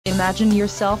Imagine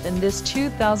yourself in this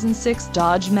 2006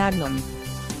 Dodge Magnum.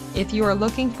 If you are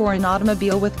looking for an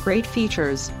automobile with great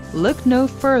features, look no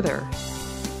further.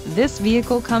 This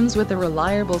vehicle comes with a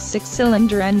reliable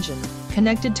 6-cylinder engine,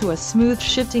 connected to a smooth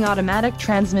shifting automatic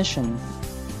transmission.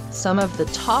 Some of the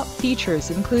top features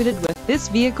included with this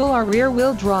vehicle are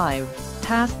rear-wheel drive,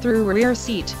 pass-through rear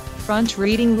seat, front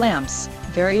reading lamps,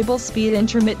 variable speed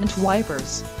intermittent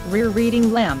wipers, rear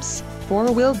reading lamps,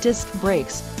 4-wheel disc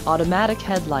brakes, automatic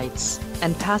headlights,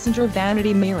 and passenger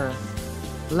vanity mirror.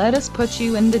 Let us put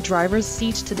you in the driver's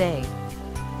seat today.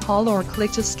 Call or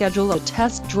click to schedule a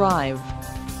test drive.